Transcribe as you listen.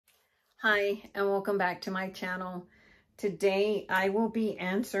Hi, and welcome back to my channel. Today, I will be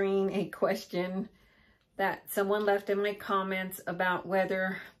answering a question that someone left in my comments about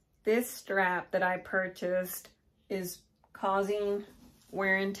whether this strap that I purchased is causing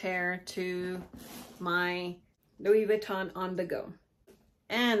wear and tear to my Louis Vuitton OntheGo.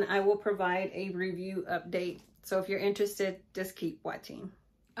 And I will provide a review update. So if you're interested, just keep watching.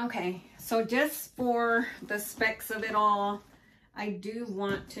 Okay, so just for the specs of it all, I do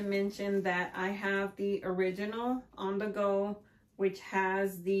want to mention that I have the original OntheGo, which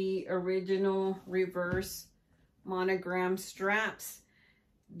has the original reverse monogram straps.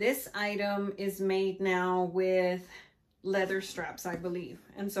 This item is made now with leather straps, I believe.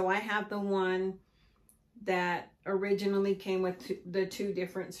 And so I have the one that originally came with the two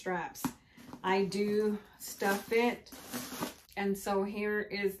different straps. I do stuff it. And so here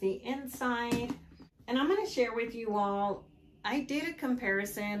is the inside. And I'm going to share with you all, I did a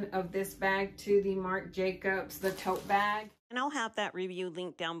comparison of this bag to the Marc Jacobs, the tote bag. And I'll have that review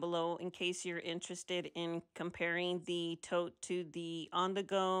linked down below in case you're interested in comparing the tote to the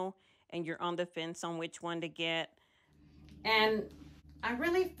OntheGo and you're on the fence on which one to get. And I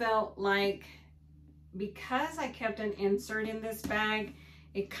really felt like because I kept an insert in this bag,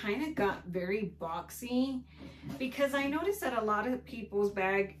 it kind of got very boxy, because I noticed that a lot of people's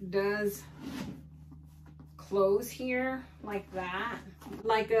bag does close here like that,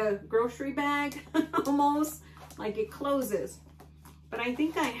 like a grocery bag almost, like it closes. But I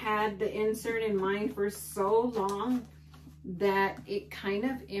think I had the insert in mind for so long that it kind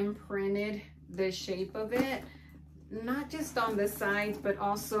of imprinted the shape of it, not just on the sides but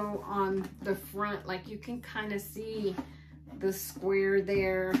also on the front. Like you can kind of see the square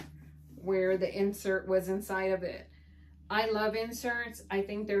there where the insert was inside of it. I love inserts. I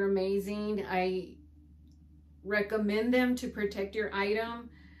think they're amazing. I recommend them to protect your item,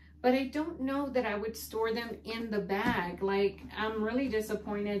 but I don't know that I would store them in the bag. Like, I'm really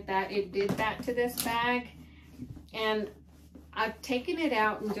disappointed that it did that to this bag. And I've taken it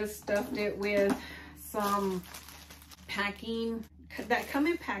out and just stuffed it with some packing that come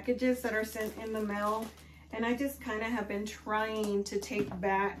in packages that are sent in the mail. And I just kind of have been trying to take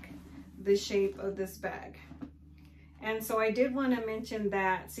back the shape of this bag. And so I did want to mention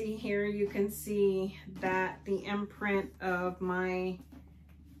that. See here, you can see that the imprint of my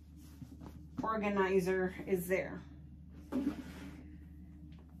organizer is there.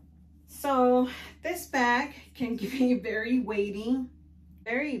 So this bag can be very weighty,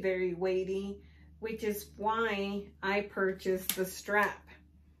 very, very weighty, which is why I purchased the strap.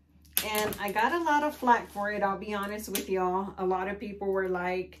 And I got a lot of flack for it, I'll be honest with y'all. A lot of people were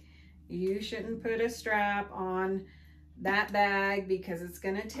like, you shouldn't put a strap on that bag because it's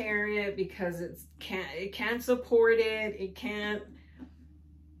gonna tear it, because it can't support it, it can't,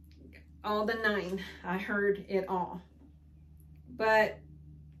 all the nine. I heard it all. But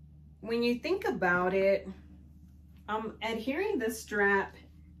when you think about it, I'm adhering the strap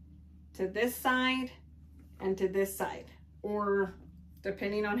to this side and to this side, or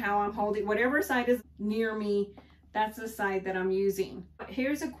depending on how I'm holding, whatever side is near me, that's the side that I'm using.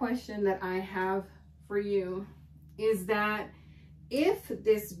 Here's a question that I have for you, is that if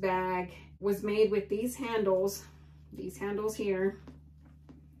this bag was made with these handles here,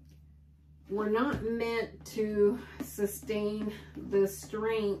 were not meant to sustain the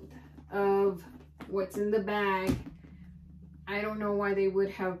strength of what's in the bag, I don't know why they would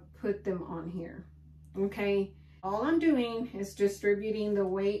have put them on here. Okay, all I'm doing is distributing the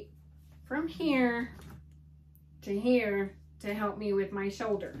weight from here to help me with my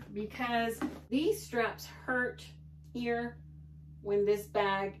shoulder, because these straps hurt here when this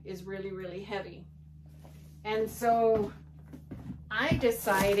bag is really, really heavy. And so I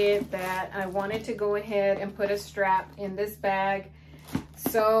decided that I wanted to go ahead and put a strap in this bag.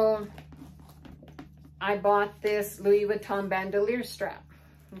 So I bought this Louis Vuitton Bandolier strap.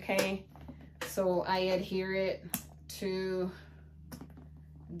 Okay, so I adhere it to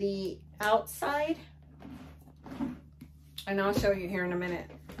the outside, and I'll show you here in a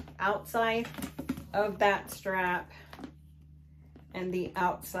minute, outside of that strap and the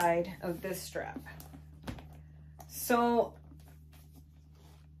outside of this strap. So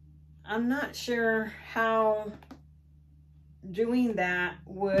I'm not sure how doing that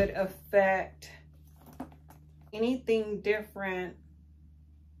would affect anything different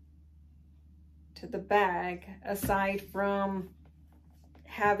to the bag, aside from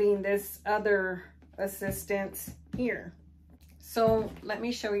having this other assistance here. So let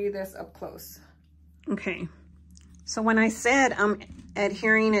me show you this up close. Okay, so when I said I'm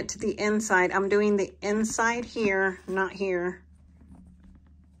adhering it to the inside, I'm doing the inside here, not here.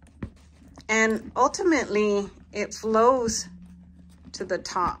 And ultimately, it flows to the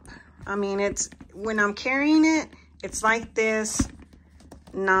top. I mean, it's when I'm carrying it, it's like this,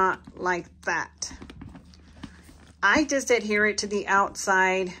 not like that. I just adhere it to the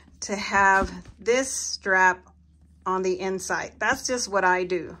outside to have this strap on the inside. That's just what I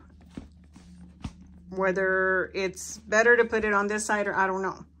do. Whether it's better to put it on this side or I don't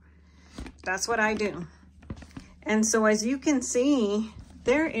know. That's what I do. And so as you can see,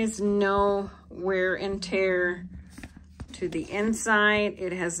 there is no wear and tear to the inside.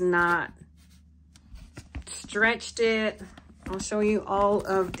 It has not stretched it. I'll show you all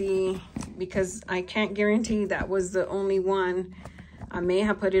of the, because I can't guarantee that was the only one. I may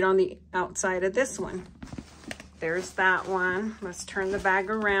have put it on the outside of this one. There's that one. Let's turn the bag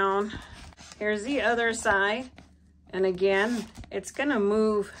around. Here's the other side. And again, it's gonna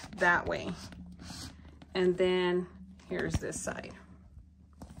move that way. And then here's this side.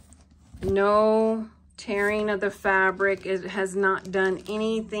 No tearing of the fabric. It has not done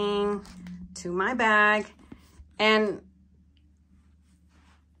anything to my bag. And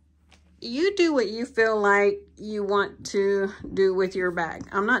you do what you feel like you want to do with your bag.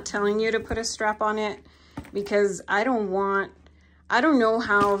 I'm not telling you to put a strap on it because I don't know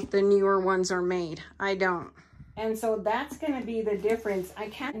how the newer ones are made. I don't. And so that's going to be the difference. I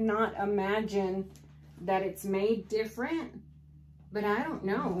cannot imagine that it's made different, but I don't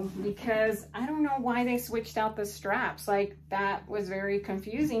know, because I don't know why they switched out the straps. Like, that was very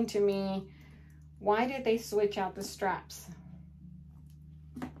confusing to me. Why did they switch out the straps?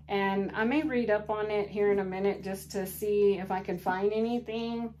 And I may read up on it here in a minute just to see if I can find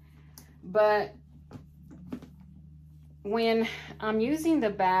anything. But when I'm using the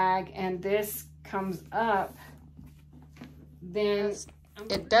bag and this comes up, then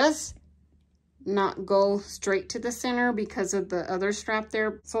it does not go straight to the center because of the other strap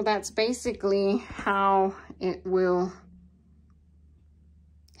there. So that's basically how it will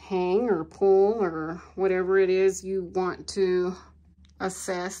hang or pull or whatever it is you want to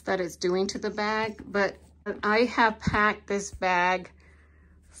assess that it's doing to the bag. But I have packed this bag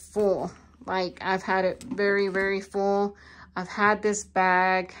full. Like, I've had it very, very full. I've had this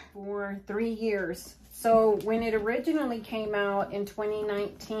bag for 3 years. So when it originally came out in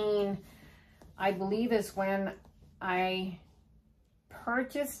 2019, I believe is when I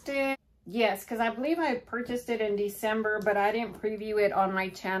purchased it. Yes, because I believe I purchased it in December, but I didn't preview it on my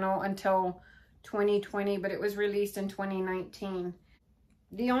channel until 2020, but it was released in 2019.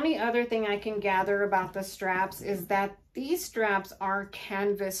 The only other thing I can gather about the straps is that these straps are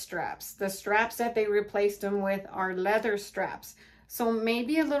canvas straps. The straps that they replaced them with are leather straps. So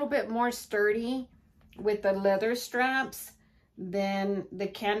maybe a little bit more sturdy with the leather straps than the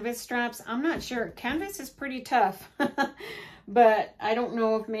canvas straps. I'm not sure. Canvas is pretty tough. But I don't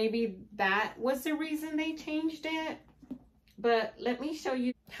know if maybe that was the reason they changed it. But let me show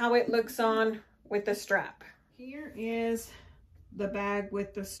you how it looks on with the strap. Here is the bag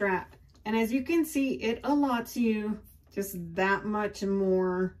with the strap. And as you can see, it allots you just that much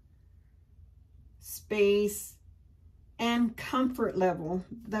more space and comfort level.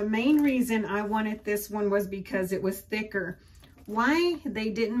 The main reason I wanted this one was because it was thicker. Why they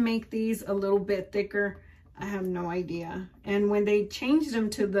didn't make these a little bit thicker, I have no idea. And when they changed them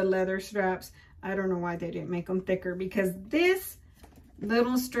to the leather straps, I don't know why they didn't make them thicker, because this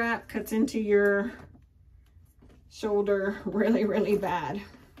little strap cuts into your shoulder really, really bad.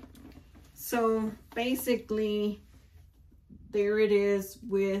 So basically, there it is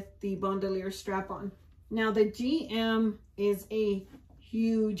with the bandolier strap on. Now the GM is a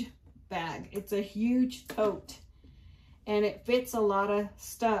huge bag. It's a huge tote and it fits a lot of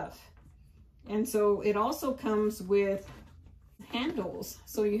stuff. And so it also comes with handles.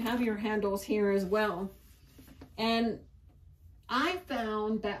 So you have your handles here as well. And I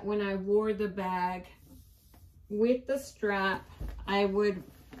found that when I wore the bag with the strap, I would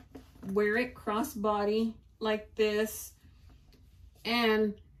wear it crossbody like this,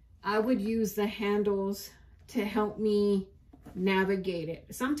 and I would use the handles to help me navigate it.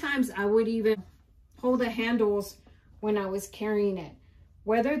 Sometimes I would even hold the handles when I was carrying it.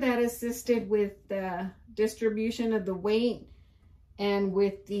 Whether that assisted with the distribution of the weight and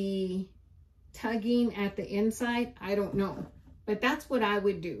with the tugging at the inside, I don't know. But that's what I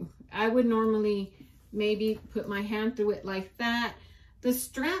would do. I would normally maybe put my hand through it like that. The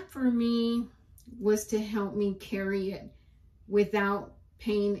strap for me was to help me carry it without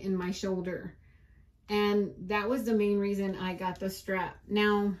pain in my shoulder. And that was the main reason I got the strap.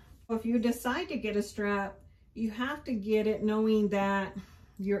 Now, if you decide to get a strap, you have to get it knowing that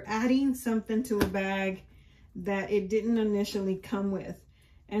you're adding something to a bag that it didn't initially come with.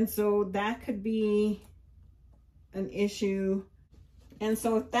 And so that could be an issue. And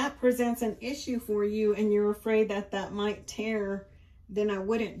so if that presents an issue for you and you're afraid that that might tear, then I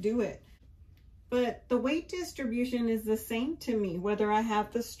wouldn't do it. But the weight distribution is the same to me, whether I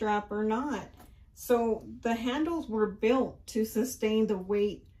have the strap or not. So the handles were built to sustain the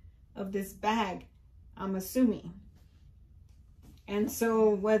weight of this bag, I'm assuming. And so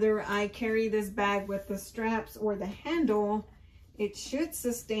whether I carry this bag with the straps or the handle, it should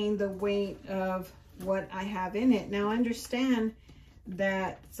sustain the weight of what I have in it. Now, I understand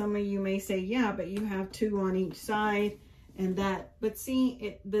that some of you may say, yeah, but you have two on each side and that, but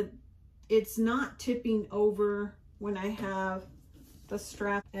see, it's not tipping over when I have the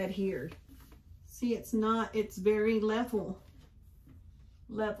strap adhered. See, it's not, it's very level.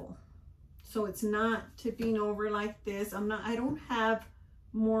 So it's not tipping over like this. I don't have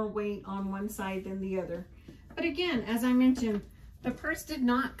more weight on one side than the other. But again, as I mentioned, the purse did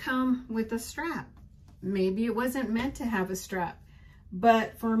not come with a strap. Maybe it wasn't meant to have a strap.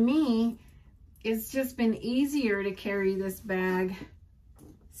 But for me, it's just been easier to carry this bag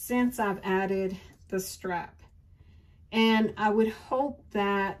since I've added the strap. And I would hope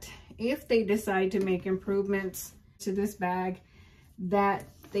that if they decide to make improvements to this bag, that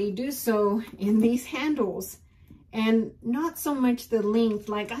they do so in these handles and not so much the length.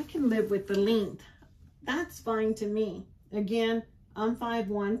 Like, I can live with the length. That's fine to me. Again, I'm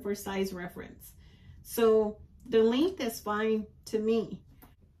 5'1" for size reference. So the length is fine to me.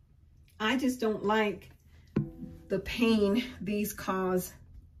 I just don't like the pain these cause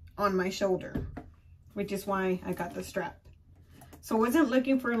on my shoulder, which is why I got the strap. So I wasn't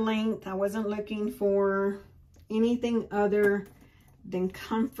looking for length. I wasn't looking for anything other than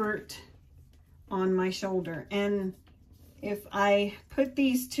comfort on my shoulder. And if I put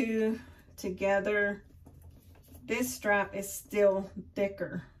these two together, this strap is still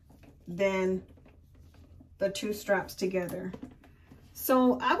thicker than the two straps together.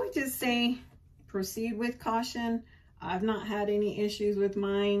 So I would just say proceed with caution. I've not had any issues with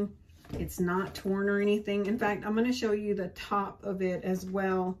mine. It's not torn or anything. In fact, I'm going to show you the top of it as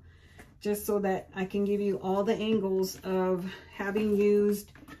well, just so that I can give you all the angles of having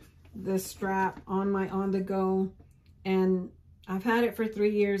used the strap on my OntheGo. And I've had it for 3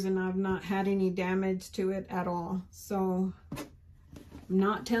 years and I've not had any damage to it at all. So I'm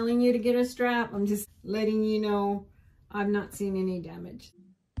not telling you to get a strap. I'm just letting you know I've not seen any damage.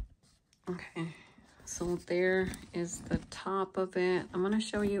 Okay, so there is the top of it. I'm going to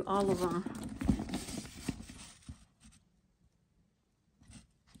show you all of them.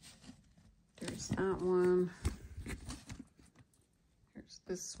 There's that one. Here's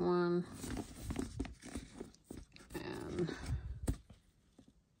this one. And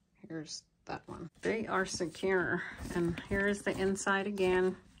here's that one. They are secure. And here's the inside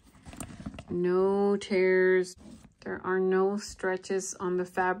again. No tears. There are no stretches on the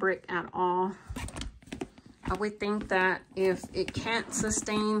fabric at all. I would think that if it can't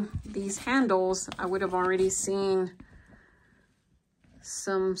sustain these handles, I would have already seen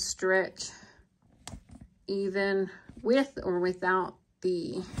some stretch, even with or without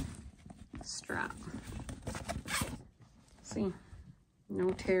the strap. See,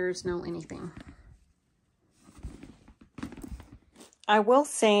 no tears, no anything. I will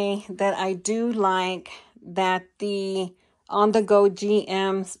say that I do like that the OntheGo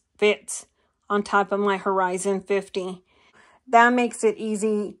GM fits on top of my Horizon 50. That makes it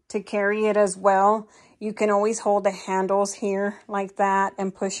easy to carry it as well. You can always hold the handles here like that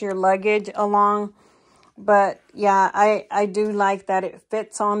and push your luggage along. But yeah, I do like that it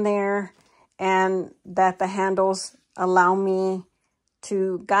fits on there and that the handles allow me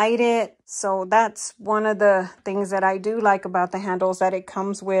to guide it. So that's one of the things that I do like about the handles that it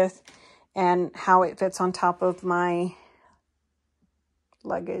comes with and how it fits on top of my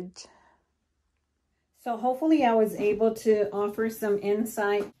luggage. So hopefully I was able to offer some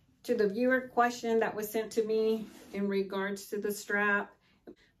insight to the viewer question that was sent to me in regards to the strap.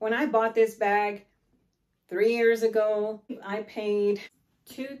 When I bought this bag 3 years ago, I paid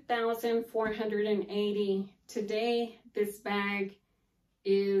 $2,480. Today, this bag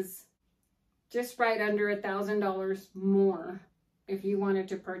is just right under $1,000 more if you wanted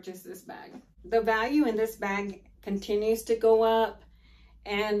to purchase this bag. The value in this bag continues to go up.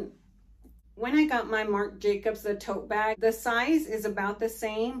 And when I got my Marc Jacobs, the tote bag, the size is about the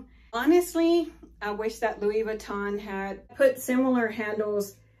same. Honestly, I wish that Louis Vuitton had put similar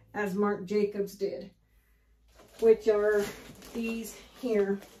handles as Marc Jacobs did, which are these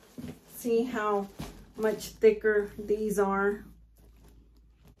here. See how much thicker these are?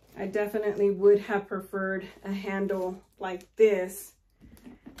 I definitely would have preferred a handle like this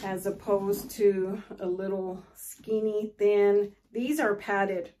as opposed to a little skinny thin. These are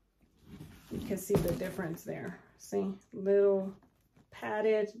padded. You can see the difference there. See, little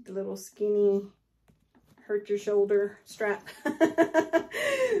padded, little skinny, hurt your shoulder strap.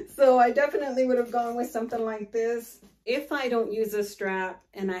 So I definitely would have gone with something like this. If I don't use a strap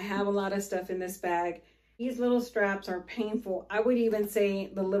and I have a lot of stuff in this bag, these little straps are painful. I would even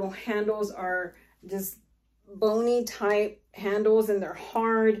say the little handles are just bony type handles, and they're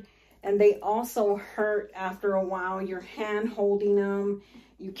hard, and they also hurt after a while. Your hand holding them,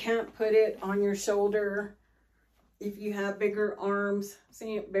 you can't put it on your shoulder if you have bigger arms.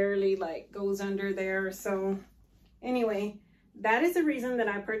 See, it barely like goes under there. So anyway, that is the reason that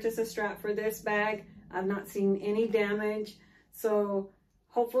I purchased a strap for this bag. I've not seen any damage, so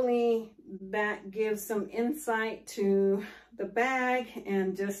hopefully that gives some insight to the bag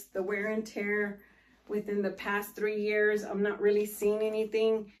and just the wear and tear within the past 3 years. I'm not really seeing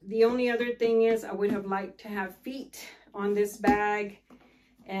anything. The only other thing is I would have liked to have feet on this bag.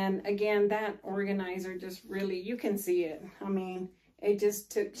 And again, that organizer just really, you can see it. I mean, it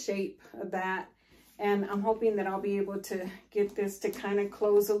just took shape of that. And I'm hoping that I'll be able to get this to kind of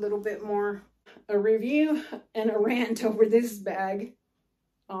close a little bit more. A review and a rant over this bag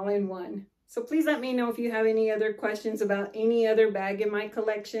all in one. So please let me know if you have any other questions about any other bag in my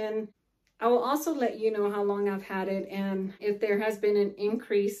collection. I will also let you know how long I've had it and if there has been an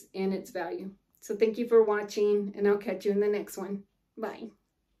increase in its value. So thank you for watching, and I'll catch you in the next one. Bye.